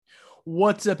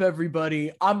What's up,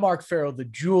 everybody? I'm Mark Farrell, the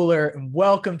jeweler, and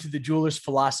welcome to the Jeweler's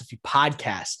Philosophy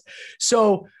Podcast.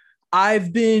 So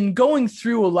I've been going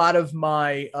through a lot of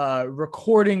my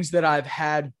recordings that I've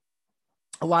had.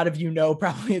 A lot of you know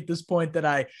probably at this point that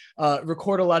I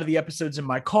record a lot of the episodes in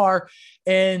my car.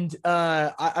 And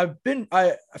I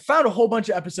found a whole bunch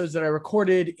of episodes that I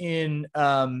recorded in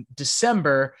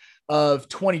December of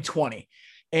 2020.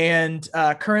 And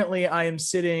currently I am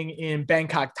sitting in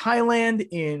Bangkok, Thailand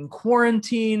in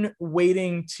quarantine,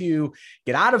 waiting to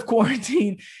get out of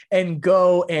quarantine and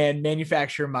go and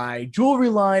manufacture my jewelry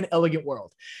line, Elegant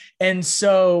World. And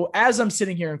so as I'm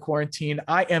sitting here in quarantine,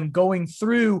 I am going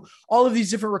through all of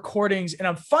these different recordings, and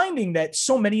I'm finding that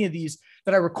so many of these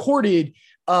that I recorded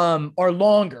are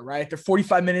longer, right? They're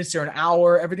 45 minutes, they're an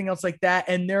hour, everything else like that.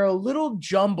 And they're a little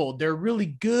jumbled. They're really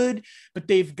good, but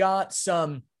they've got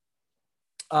some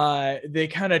they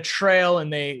kind of trail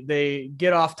and they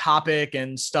get off topic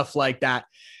and stuff like that.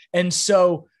 And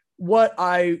so what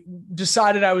I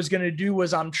decided I was going to do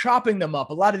was I'm chopping them up.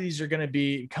 A lot of these are going to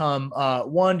become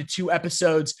 1 to 2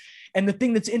 episodes. And the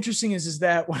thing that's interesting is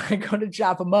that when I go to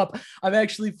chop them up, I'm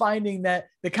actually finding that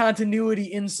the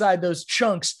continuity inside those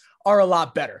chunks are a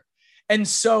lot better. And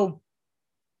so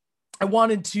I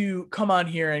wanted to come on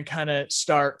here and kind of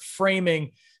start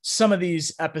framing some of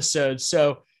these episodes.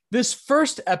 So this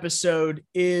first episode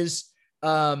is,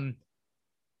 the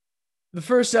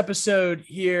first episode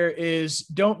here is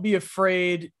don't be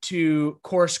afraid to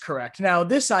course correct. Now,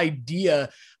 this idea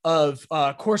of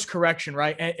course correction,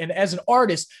 right? And as an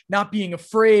artist, not being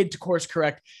afraid to course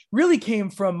correct really came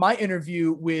from my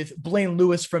interview with Blaine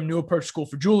Lewis from New Approach School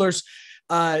for Jewelers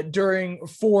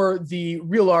for the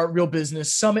Real Art, Real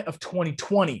Business Summit of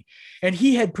 2020. And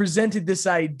he had presented this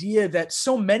idea that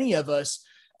so many of us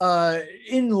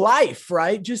in life,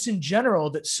 right? Just in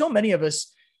general, that so many of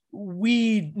us,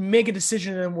 we make a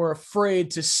decision and we're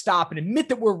afraid to stop and admit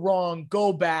that we're wrong,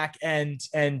 go back and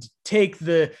take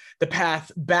the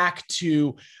path back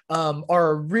to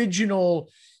our original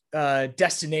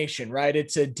destination, right?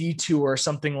 It's a detour or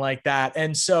something like that.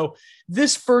 And so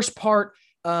this first part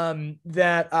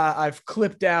that I've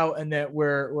clipped out and that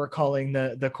we're calling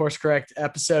the course correct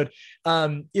episode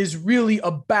is really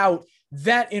about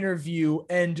that interview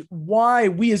and why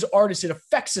we as artists, it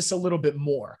affects us a little bit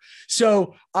more.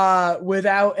 So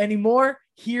without any more,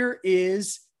 here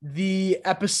is the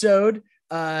episode.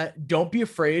 Don't be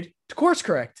afraid to course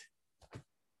correct.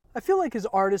 I feel like as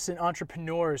artists and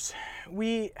entrepreneurs,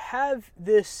 we have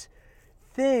this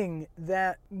thing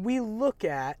that we look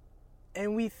at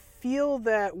and we feel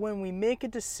that when we make a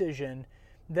decision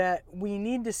that we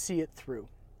need to see it through.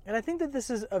 And I think that this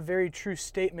is a very true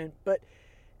statement, but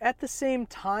at the same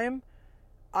time,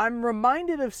 I'm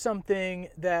reminded of something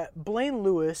that Blaine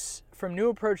Lewis from New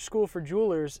Approach School for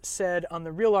Jewelers said on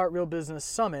the Real Art, Real Business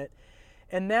Summit,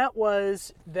 and that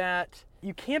was that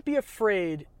you can't be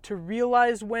afraid to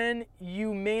realize when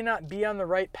you may not be on the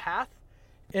right path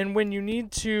and when you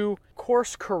need to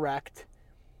course correct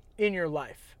in your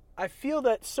life. I feel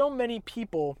that so many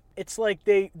people, it's like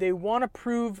they want to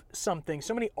prove something,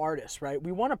 so many artists, right?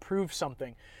 We want to prove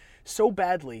something so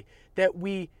badly that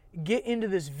we get into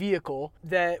this vehicle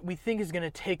that we think is going to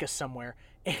take us somewhere.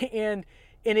 And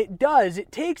it does.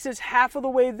 It takes us half of the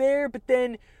way there, but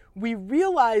then we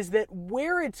realize that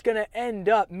where it's going to end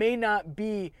up may not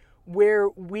be where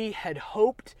we had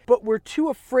hoped, but we're too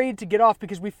afraid to get off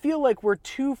because we feel like we're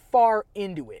too far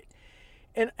into it.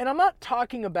 And I'm not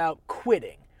talking about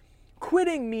quitting.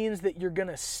 Quitting means that you're going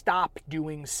to stop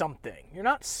doing something. You're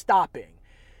not stopping.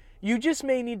 You just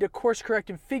may need to course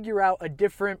correct and figure out a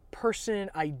different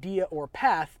person, idea, or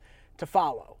path to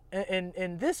follow.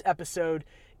 And this episode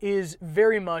is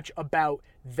very much about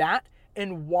that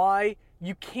and why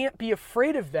you can't be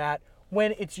afraid of that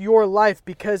when it's your life,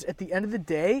 because at the end of the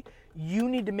day, you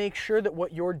need to make sure that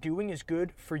what you're doing is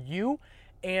good for you.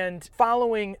 And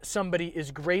following somebody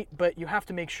is great, but you have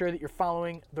to make sure that you're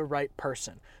following the right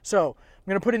person. So I'm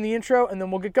going to put in the intro and then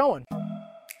we'll get going.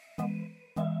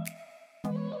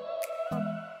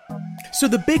 So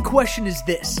the big question is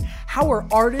this: how are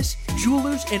artists,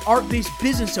 jewelers, and art-based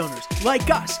business owners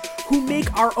like us who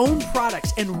make our own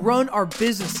products and run our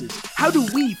businesses, how do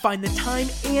we find the time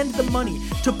and the money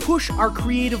to push our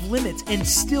creative limits and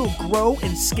still grow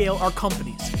and scale our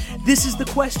companies? This is the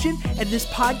question, and this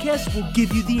podcast will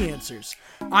give you the answers.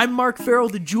 I'm Mark Farrell,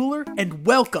 the jeweler, and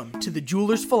welcome to the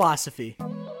Jeweler's Philosophy.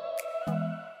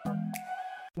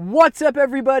 What's up,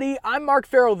 everybody? I'm Mark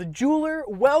Farrell, the jeweler.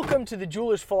 Welcome to the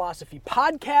Jeweler's Philosophy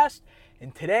podcast.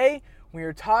 And today we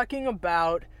are talking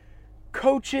about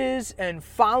coaches and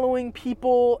following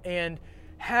people and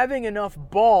having enough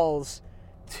balls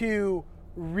to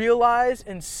realize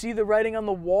and see the writing on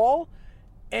the wall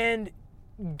and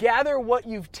gather what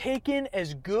you've taken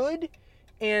as good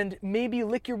and maybe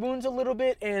lick your wounds a little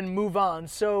bit and move on.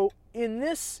 So in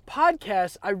this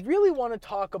podcast, I really want to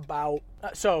talk about,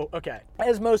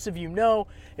 as most of you know,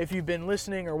 if you've been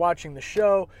listening or watching the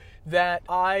show, that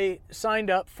I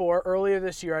signed up for earlier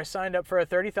this year. I signed up for a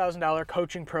 $30,000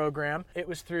 coaching program. It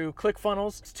was through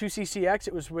ClickFunnels, 2CCX.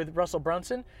 It was with Russell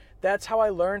Brunson. That's how I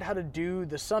learned how to do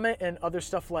the summit and other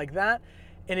stuff like that.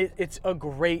 And it's a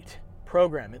great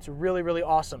program. It's really, really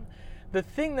awesome. The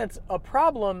thing that's a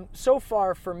problem so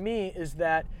far for me is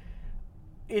that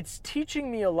it's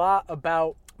teaching me a lot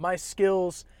about my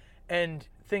skills and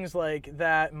things like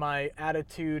that, my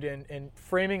attitude, and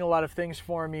framing a lot of things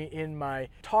for me in my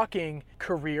talking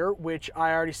career, which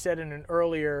I already said in an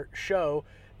earlier show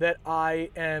that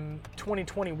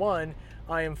 2021,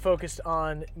 I am focused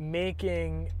on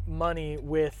making money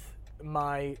with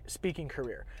my speaking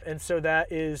career. And so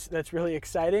that's really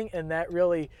exciting, and that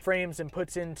really frames and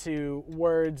puts into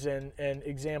words and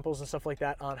examples and stuff like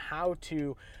that on how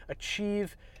to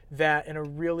achieve that in a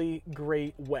really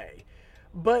great way.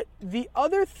 But the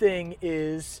other thing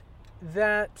is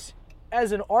that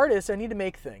as an artist, I need to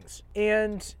make things.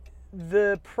 And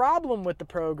the problem with the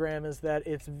program is that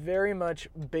it's very much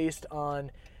based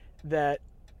on that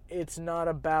it's not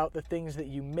about the things that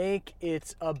you make,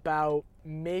 it's about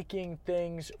making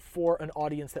things for an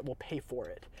audience that will pay for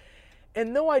it.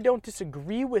 And though I don't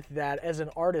disagree with that as an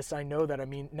artist, I know that.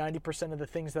 90% of the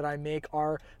things that I make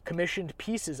are commissioned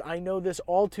pieces. I know this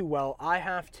all too well. I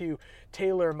have to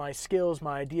tailor my skills,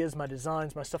 my ideas, my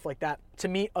designs, my stuff like that to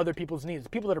meet other people's needs,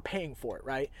 people that are paying for it,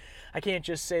 right? I can't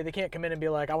just say, they can't come in and be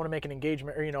like, I want to make an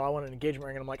engagement, or, I want an engagement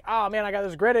ring. And I'm like, oh man, I got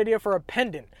this great idea for a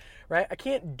pendant, right? I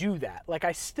can't do that. Like,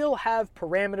 I still have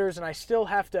parameters, and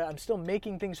I'm still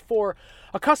making things for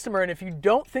a customer. And if you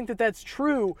don't think that that's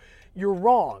true, you're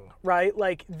wrong, right?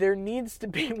 Like, there needs to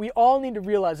be, we all need to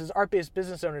realize as art-based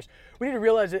business owners, we need to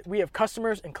realize that we have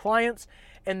customers and clients,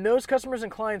 and those customers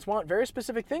and clients want very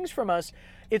specific things from us.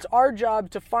 It's our job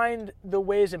to find the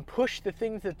ways and push the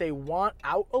things that they want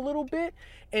out a little bit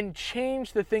and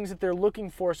change the things that they're looking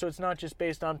for, so it's not just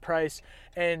based on price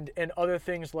and other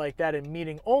things like that and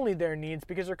meeting only their needs,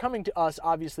 because they're coming to us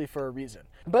obviously for a reason.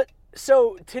 But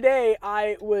so today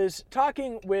I was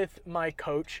talking with my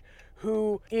coach,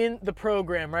 who in the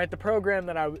program, right? The program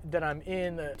that I'm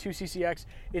in, 2CCX,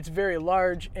 it's very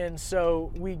large, and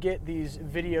so we get these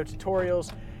video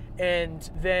tutorials, and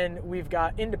then we've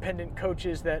got independent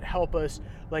coaches that help us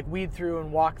like weed through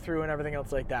and walk through and everything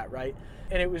else like that, right?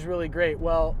 And it was really great.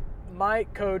 Well, my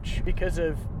coach, because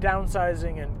of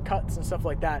downsizing and cuts and stuff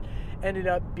like that, ended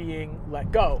up being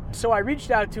let go. So I reached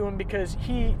out to him because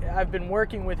I've been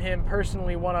working with him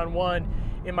personally one-on-one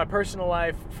in my personal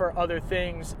life for other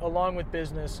things along with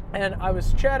business. And I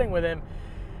was chatting with him,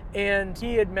 and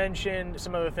he had mentioned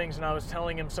some other things, and I was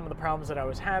telling him some of the problems that I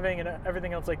was having and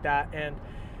everything else like that. And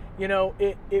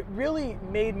it really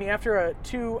made me, after a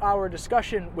 2-hour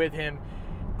discussion with him,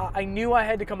 I knew I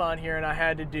had to come on here and I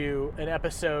had to do an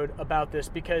episode about this,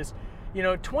 because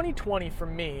 2020 for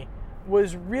me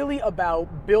was really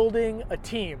about building a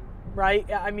team, right?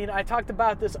 I talked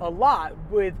about this a lot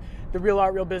with the Real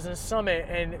Art, Real Business Summit,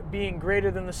 and being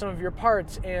greater than the sum of your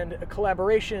parts, and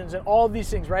collaborations, and all of these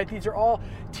things, right? These are all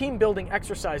team building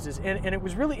exercises. And it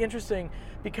was really interesting,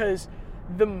 because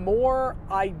the more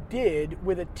I did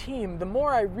with a team, the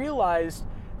more I realized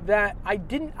that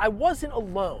I wasn't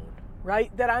alone,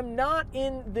 right? That I'm not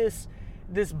in this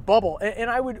bubble. And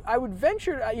I would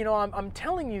venture, I'm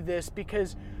telling you this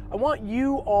because I want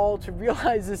you all to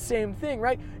realize the same thing,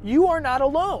 right? You are not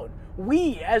alone.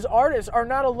 We as artists are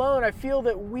not alone. I feel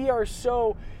that we are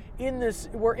so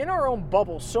we're in our own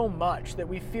bubble so much that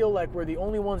we feel like we're the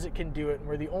only ones that can do it, and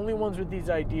we're the only ones with these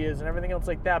ideas and everything else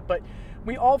like that. But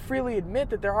we all freely admit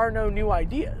that there are no new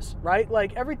ideas, right?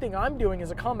 Like, everything I'm doing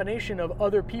is a combination of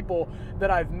other people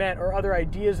that I've met, or other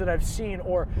ideas that I've seen,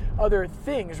 or other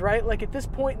things, right? Like, at this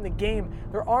point in the game,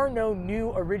 there are no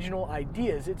new original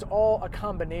ideas. It's all a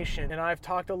combination. And I've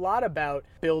talked a lot about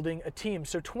building a team.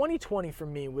 So 2020 for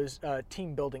me was a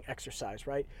team building exercise,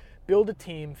 right? Build a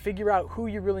team, figure out who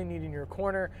you really need in your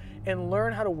corner, and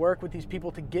learn how to work with these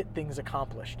people to get things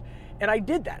accomplished. And I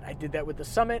did that. I did that with the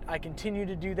summit. I continue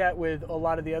to do that with a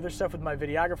lot of the other stuff with my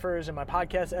videographers and my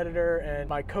podcast editor and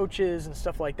my coaches and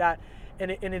stuff like that.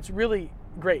 And it's really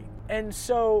great. And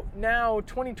so now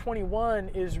 2021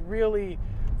 is really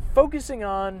focusing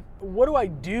on, what do I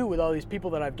do with all these people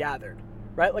that I've gathered,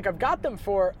 right? Like, I've got them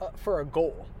for a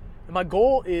goal. And my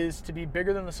goal is to be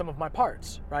bigger than the sum of my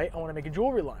parts, right? I want to make a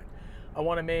jewelry line. I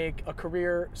want to make a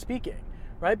career speaking,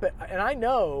 right? And I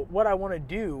know what I want to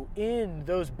do in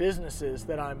those businesses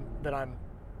that I'm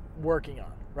working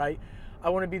on, right? I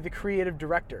want to be the creative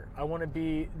director. I want to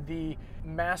be the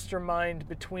mastermind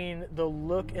between the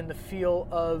look and the feel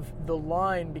of the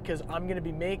line, because I'm going to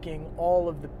be making all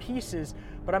of the pieces,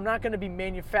 but I'm not going to be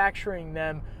manufacturing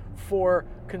them for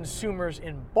consumers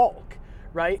in bulk,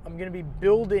 right? I'm going to be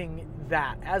building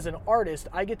that. As an artist,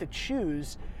 I get to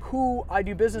choose who I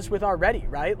do business with already,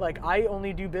 right? Like, I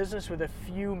only do business with a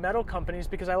few metal companies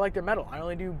because I like their metal. I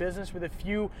only do business with a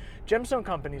few gemstone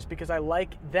companies because I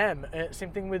like them. Same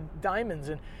thing with diamonds.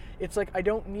 And it's like, I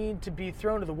don't need to be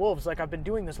thrown to the wolves. Like, I've been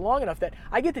doing this long enough that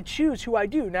I get to choose who I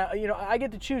do. Now, I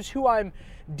get to choose who I'm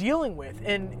dealing with.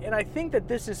 And I think that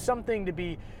this is something to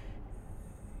be,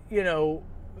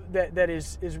 that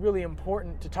is really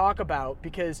important to talk about,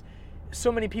 because so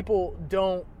many people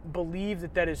don't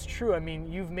believe that is true. I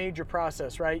mean, you've made your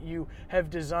process, right? You have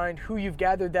designed who you've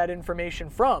gathered that information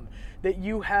from, that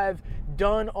you have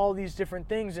done all these different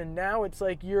things, and now it's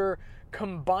like you're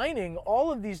combining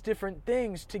all of these different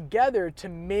things together to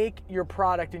make your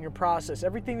product and your process.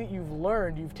 Everything that you've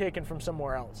learned, you've taken from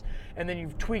somewhere else, and then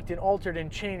you've tweaked and altered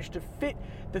and changed to fit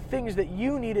the things that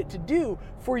you need it to do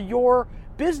for your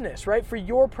business, right? For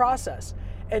your process.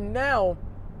 And now,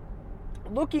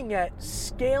 looking at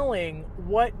scaling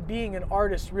what being an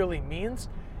artist really means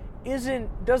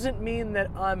doesn't mean that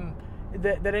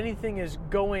that anything is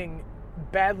going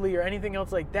badly or anything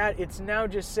else like that. It's now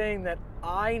just saying that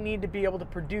I need to be able to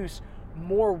produce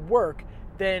more work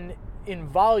than in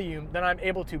volume than I'm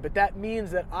able to. But that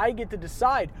means that I get to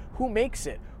decide who makes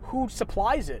it, who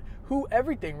supplies it, who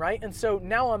everything, right? And so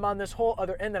now I'm on this whole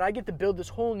other end that I get to build this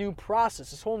whole new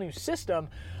process, this whole new system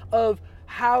of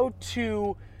how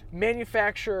to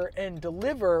manufacture and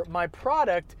deliver my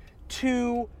product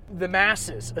to the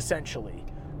masses, essentially,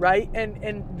 right?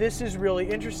 And this is really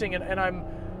interesting, and I'm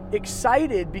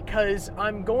excited because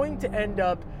I'm going to end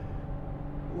up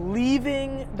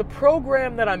leaving the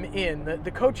program that I'm in,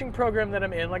 the coaching program that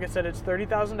I'm in. Like I said, it's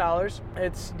 $30,000.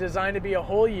 It's designed to be a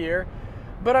whole year,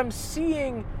 but I'm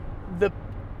seeing the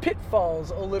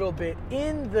pitfalls a little bit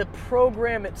in the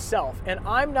program itself, and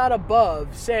I'm not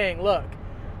above saying, look,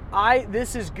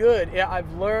 this is good.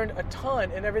 I've learned a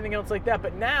ton and everything else like that.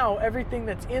 But now everything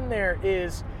that's in there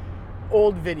is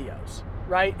old videos,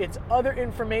 right? It's other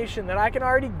information that I can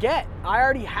already get. I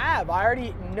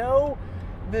already know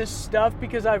this stuff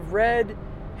because I've read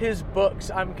his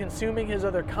books. I'm consuming his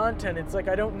other content. It's like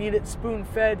I don't need it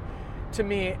spoon-fed to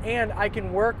me, and I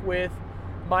can work with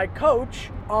my coach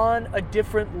on a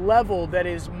different level that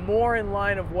is more in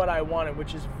line of what I wanted,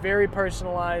 which is very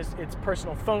personalized. It's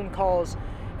personal phone calls,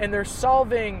 and they're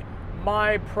solving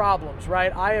my problems,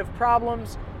 right? I have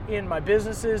problems in my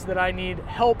businesses that I need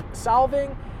help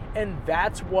solving, and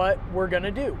that's what we're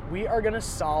gonna do. We are gonna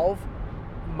solve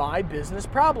my business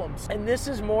problems. And this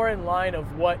is more in line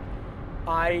of what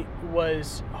I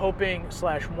was hoping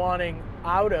 / wanting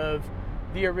out of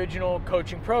the original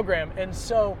coaching program. And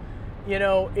so,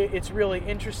 it's really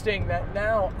interesting that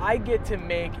now I get to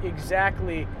make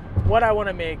exactly what I want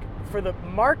to make for the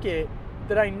market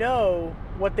that I know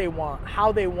what they want,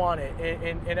 how they want it,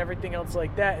 and everything else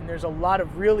like that. And there's a lot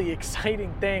of really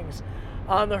exciting things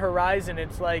on the horizon.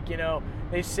 It's like,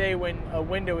 they say when a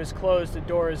window is closed, a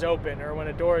door is open, or when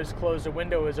a door is closed, a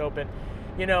window is open,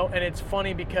 and it's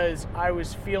funny because I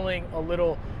was feeling a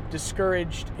little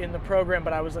discouraged in the program,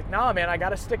 but I was like, nah, man, I got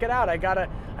to stick it out. I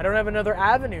don't have another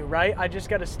avenue, right? I just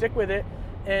got to stick with it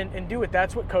and do it.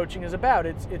 That's what coaching is about.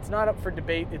 It's not up for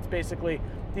debate. It's basically,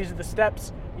 these are the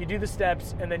steps, you do the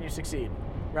steps, and then you succeed,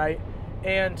 right?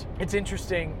 And it's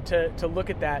interesting to look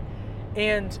at that.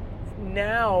 And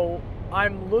now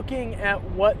I'm looking at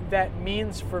what that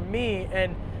means for me,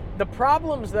 and the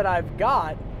problems that I've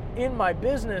got in my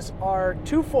business are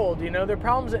twofold. They're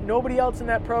problems that nobody else in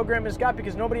that program has got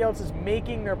because nobody else is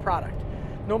making their product.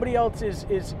 Nobody else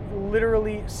is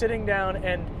literally sitting down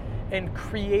and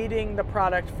creating the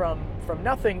product from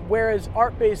nothing, whereas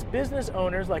art-based business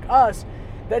owners like us,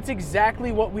 that's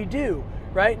exactly what we do,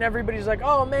 right? And everybody's like,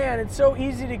 oh man, it's so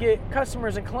easy to get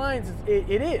customers and clients.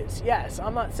 It is, yes.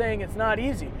 I'm not saying it's not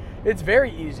easy. It's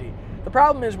very easy. The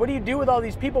problem is, what do you do with all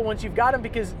these people once you've got them?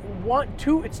 Because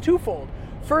it's twofold.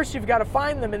 First, you've got to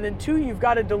find them, and then two, you've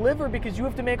got to deliver because you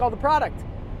have to make all the product,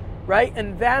 right?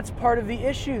 And that's part of the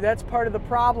issue. That's part of the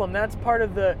problem. That's part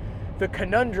of the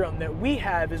conundrum that we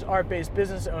have as art-based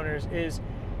business owners is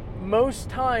most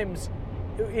times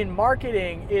in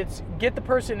marketing, it's get the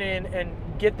person in and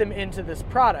get them into this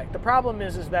product. The problem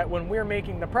is that when we're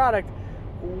making the product,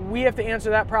 we have to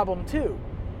answer that problem too.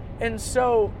 And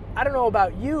so I don't know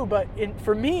about you, but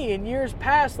for me in years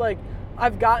past, like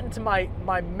I've gotten to my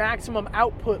maximum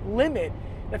output limit,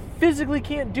 and I physically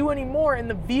can't do any more in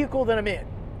the vehicle that I'm in,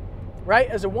 right?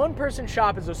 As a one-person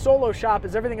shop, as a solo shop,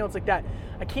 as everything else like that,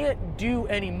 I can't do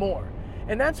any more.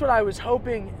 And that's what I was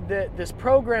hoping that this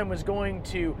program was going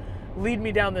to lead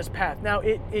me down this path. Now,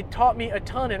 it taught me a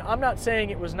ton, and I'm not saying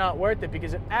it was not worth it,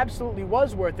 because it absolutely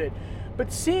was worth it.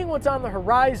 But seeing what's on the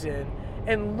horizon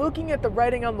and looking at the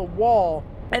writing on the wall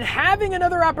and having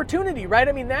another opportunity, right?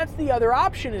 I mean, that's the other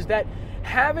option, is that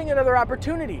having another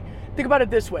opportunity. Think about it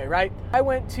this way, right? I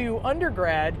went to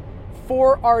undergrad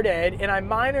for art ed, and I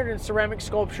minored in ceramic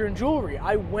sculpture and jewelry.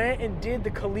 I went and did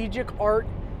the collegiate art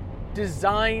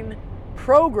design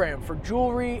program for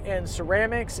jewelry and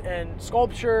ceramics and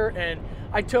sculpture, and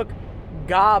I took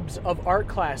gobs of art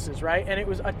classes, right? And it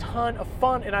was a ton of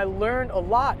fun, and I learned a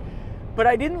lot, but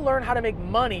I didn't learn how to make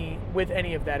money with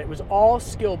any of that. It was all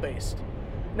skill-based.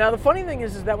 Now, the funny thing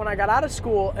is that when I got out of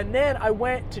school and then I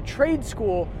went to trade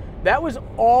school, that was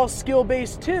all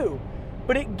skill-based too.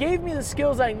 But it gave me the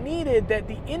skills I needed that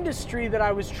the industry that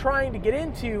I was trying to get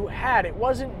into had. It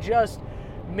wasn't just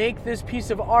make this piece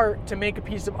of art to make a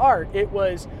piece of art. It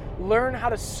was learn how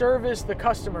to service the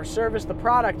customer, service the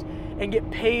product, and get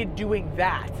paid doing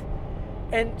that.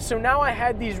 And so now I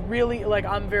had these really,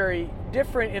 I'm very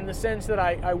different in the sense that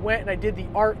I went and I did the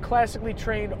art, classically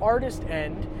trained artist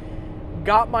end,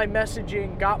 got my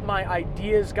messaging, got my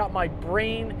ideas, got my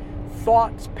brain,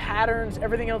 thoughts, patterns,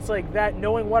 everything else like that,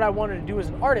 knowing what I wanted to do as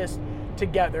an artist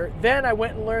together. Then I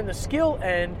went and learned the skill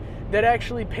end that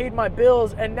actually paid my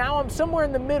bills, and now I'm somewhere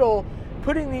in the middle,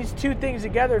 putting these two things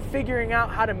together, figuring out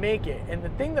how to make it. And the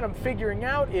thing that I'm figuring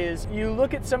out is, you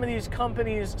look at some of these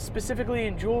companies, specifically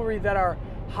in jewelry, that are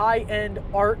high-end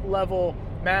art level,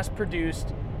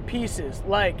 mass-produced pieces,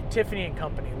 like Tiffany &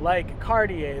 Company, like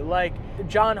Cartier, like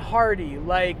John Hardy,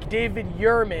 like David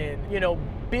Yurman,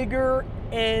 bigger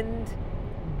end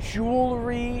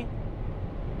jewelry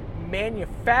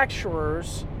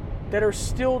manufacturers that are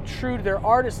still true to their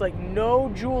artists. Like,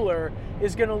 no jeweler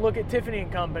is going to look at Tiffany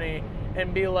 & Company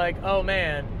and be like, oh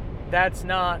man, that's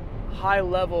not high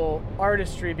level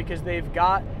artistry, because they've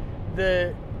got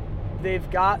the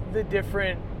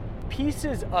different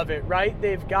pieces of it, right?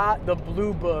 They've got the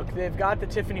Blue Book, they've got the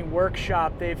Tiffany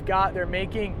Workshop, they're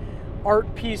making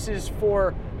art pieces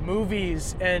for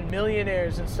movies and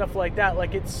millionaires and stuff like that.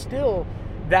 Like, it's still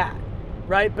that,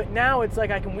 right? But now it's like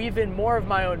I can weave in more of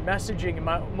my own messaging and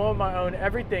more of my own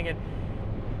everything. And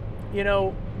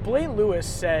Blaine Lewis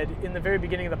said in the very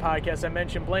beginning of the podcast, I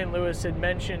mentioned Blaine Lewis had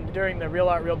mentioned during the Real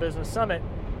Art, Real Business Summit,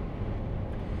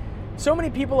 so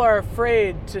many people are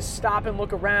afraid to stop and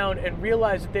look around and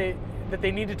realize that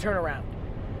they need to turn around.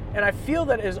 And I feel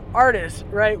that as artists,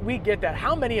 right, we get that.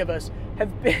 How many of us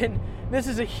have been, this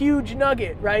is a huge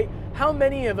nugget, right? How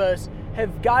many of us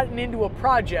have gotten into a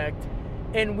project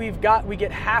and we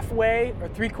get halfway or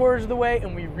 3/4 of the way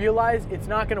and we realize it's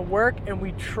not going to work, and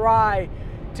we try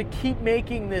to keep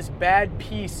making this bad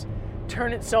piece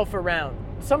turn itself around.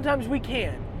 Sometimes we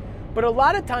can, but a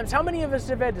lot of times, how many of us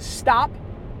have had to stop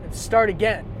and start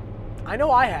again? I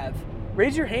know I have.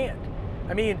 Raise your hand.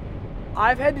 I mean,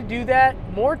 I've had to do that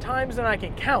more times than I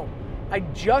can count. I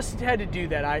just had to do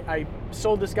that. I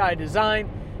sold this guy a design.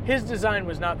 His design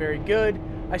was not very good.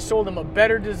 I sold him a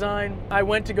better design. I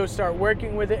went to go start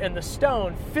working with it, and the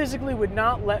stone physically would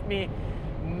not let me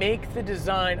make the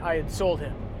design I had sold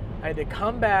him. I had to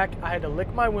come back, I had to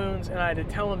lick my wounds, and I had to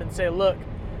tell him and say, look,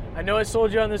 I know I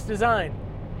sold you on this design,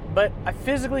 but I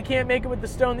physically can't make it with the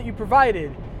stone that you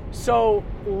provided. So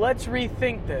let's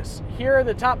rethink this. Here are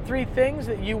the top 3 things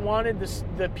that you wanted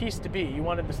the piece to be. You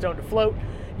wanted the stone to float.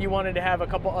 You wanted to have a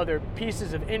couple other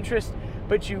pieces of interest,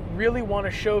 but you really want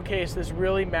to showcase this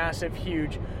really massive,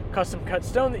 huge custom cut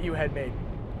stone that you had made.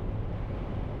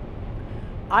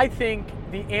 I think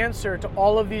the answer to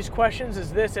all of these questions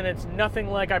is this, and it's nothing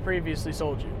like I previously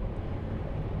sold you.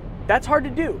 That's hard to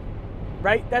do,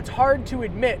 right? That's hard to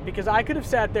admit, because I could have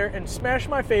sat there and smashed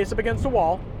my face up against a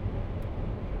wall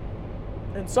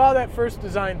and saw that first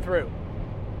design through.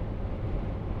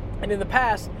 And in the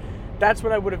past, that's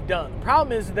what I would have done. The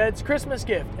problem is that it's a Christmas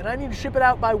gift, and I need to ship it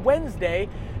out by Wednesday,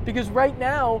 because right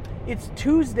now it's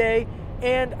Tuesday,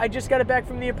 and I just got it back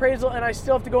from the appraisal, and I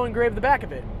still have to go engrave the back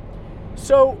of it.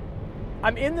 So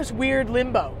I'm in this weird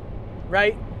limbo,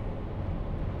 right?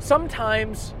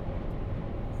 Sometimes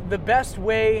the best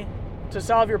way to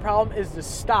solve your problem is to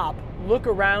stop, look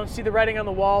around, see the writing on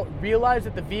the wall, realize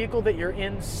that the vehicle that you're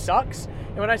in sucks.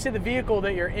 And when I say the vehicle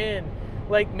that you're in,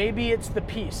 like, maybe it's the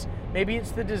piece, maybe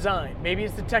it's the design, maybe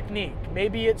it's the technique,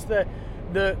 maybe it's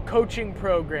the coaching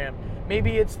program,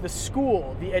 Maybe it's the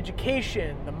school, the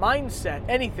education, the mindset,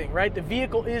 anything, right? The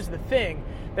vehicle is the thing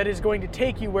that is going to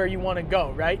take you where you want to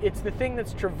go, right? It's the thing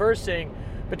that's traversing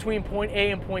between point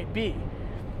A and point B.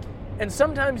 And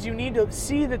sometimes you need to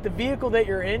see that the vehicle that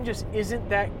you're in just isn't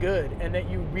that good and that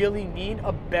you really need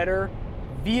a better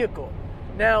vehicle.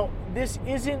 Now, this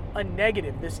isn't a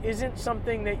negative. This isn't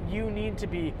something that you need to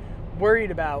be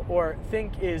worried about or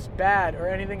think is bad or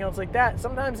anything else like that.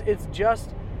 Sometimes it's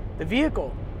just the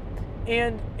vehicle.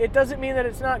 And it doesn't mean that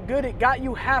it's not good. It got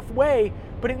you halfway,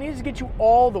 but it needs to get you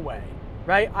all the way,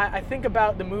 right? I think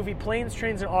about the movie Planes,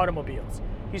 Trains, and Automobiles.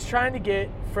 He's trying to get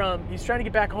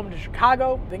back home to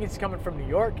Chicago. I think he's coming from New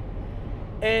York.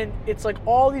 And it's like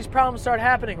all these problems start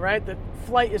happening, right? The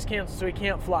flight is canceled, so he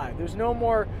can't fly. There's no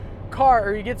more car,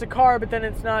 or he gets a car, but then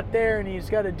it's not there, and he's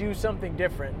got to do something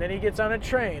different. And then he gets on a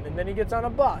train, and then he gets on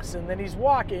a bus, and then he's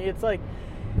walking. It's like,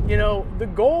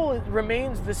 the goal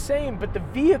remains the same, but the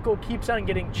vehicle keeps on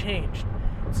getting changed.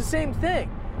 It's the same thing.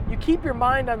 You keep your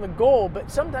mind on the goal, but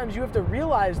sometimes you have to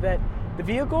realize that the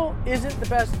vehicle isn't the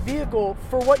best vehicle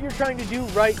for what you're trying to do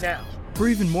right now. For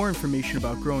even more information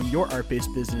about growing your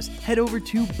art-based business, head over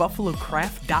to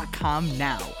buffalocraft.com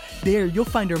now. There, you'll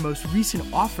find our most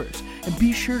recent offers, and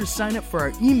be sure to sign up for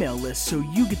our email list so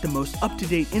you get the most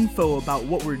up-to-date info about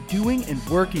what we're doing and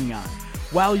working on.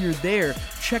 While you're there,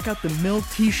 check out the Mill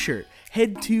t-shirt.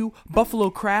 Head to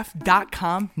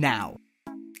buffalocraft.com now.